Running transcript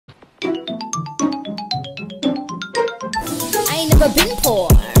never been poor.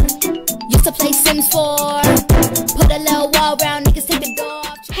 Used to play Sims 4. Put a little wall around, niggas take the door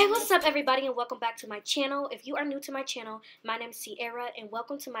off. Hey, what's up everybody and welcome back to my channel. If you are new to my channel, my name is Sierra and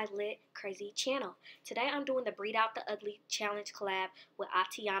welcome to my lit crazy channel. Today I'm doing the Breed Out the Ugly challenge collab with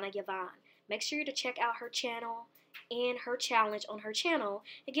Autianna Yvonne. Make sure to check out her channel and her challenge on her channel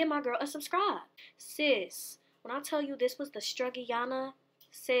and give my girl a subscribe. Sis, when I tell you this was the Struggleiana,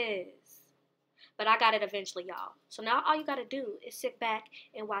 sis. But I got it eventually, y'all. So now all you gotta do is sit back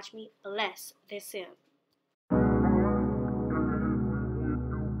and watch me bless this sim.